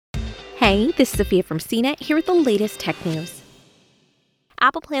Hey, this is Sophia from CNET here with the latest tech news.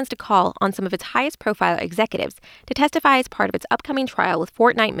 Apple plans to call on some of its highest-profile executives to testify as part of its upcoming trial with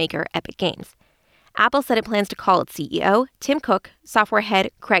Fortnite maker Epic Games. Apple said it plans to call its CEO, Tim Cook, software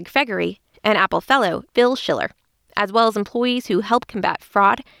head Craig Federighi, and Apple fellow Phil Schiller, as well as employees who help combat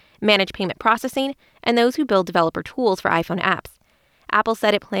fraud, manage payment processing, and those who build developer tools for iPhone apps. Apple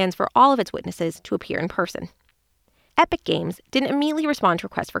said it plans for all of its witnesses to appear in person. Epic Games didn't immediately respond to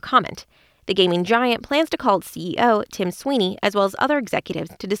requests for comment. The gaming giant plans to call its CEO, Tim Sweeney, as well as other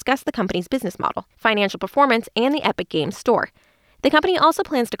executives to discuss the company's business model, financial performance, and the Epic Games Store. The company also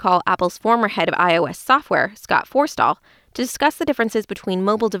plans to call Apple's former head of iOS software, Scott Forstall, to discuss the differences between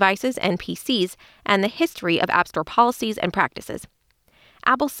mobile devices and PCs and the history of App Store policies and practices.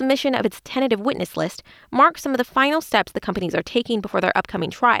 Apple's submission of its tentative witness list marks some of the final steps the companies are taking before their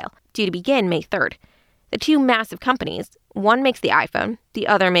upcoming trial, due to begin May 3rd. The two massive companies, one makes the iPhone, the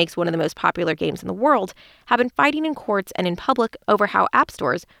other makes one of the most popular games in the world, have been fighting in courts and in public over how app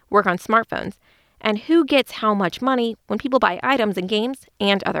stores work on smartphones, and who gets how much money when people buy items in games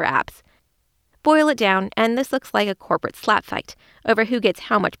and other apps. Boil it down, and this looks like a corporate slap fight over who gets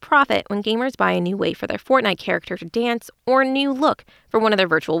how much profit when gamers buy a new way for their Fortnite character to dance or a new look for one of their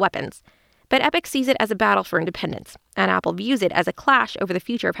virtual weapons. But Epic sees it as a battle for independence, and Apple views it as a clash over the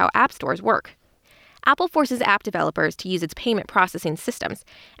future of how app stores work. Apple forces app developers to use its payment processing systems,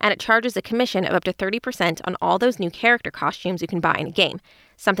 and it charges a commission of up to 30% on all those new character costumes you can buy in a game,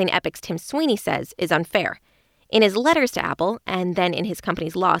 something Epic's Tim Sweeney says is unfair. In his letters to Apple, and then in his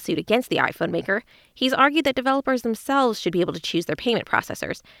company's lawsuit against the iPhone maker, he's argued that developers themselves should be able to choose their payment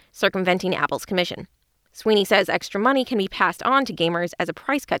processors, circumventing Apple's commission. Sweeney says extra money can be passed on to gamers as a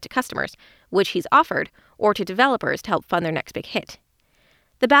price cut to customers, which he's offered, or to developers to help fund their next big hit.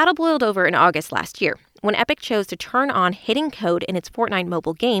 The battle boiled over in August last year, when Epic chose to turn on hidden code in its Fortnite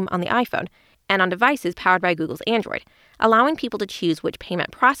mobile game on the iPhone and on devices powered by Google's Android, allowing people to choose which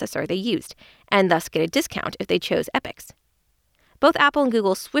payment processor they used, and thus get a discount if they chose Epic's. Both Apple and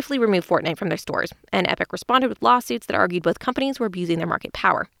Google swiftly removed Fortnite from their stores, and Epic responded with lawsuits that argued both companies were abusing their market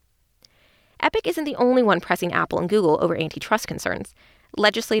power. Epic isn't the only one pressing Apple and Google over antitrust concerns.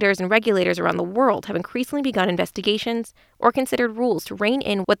 Legislators and regulators around the world have increasingly begun investigations or considered rules to rein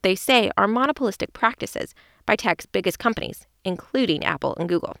in what they say are monopolistic practices by tech's biggest companies, including Apple and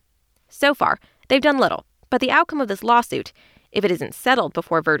Google. So far, they've done little, but the outcome of this lawsuit, if it isn't settled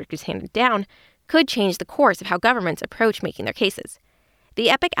before a verdict is handed down, could change the course of how governments approach making their cases. The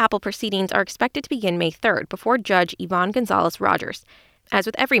Epic Apple proceedings are expected to begin May 3rd before Judge Yvonne Gonzalez-Rogers. As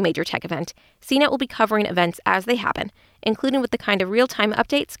with every major tech event, CNET will be covering events as they happen, including with the kind of real-time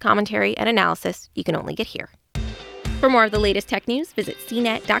updates, commentary, and analysis you can only get here. For more of the latest tech news, visit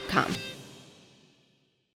cnet.com.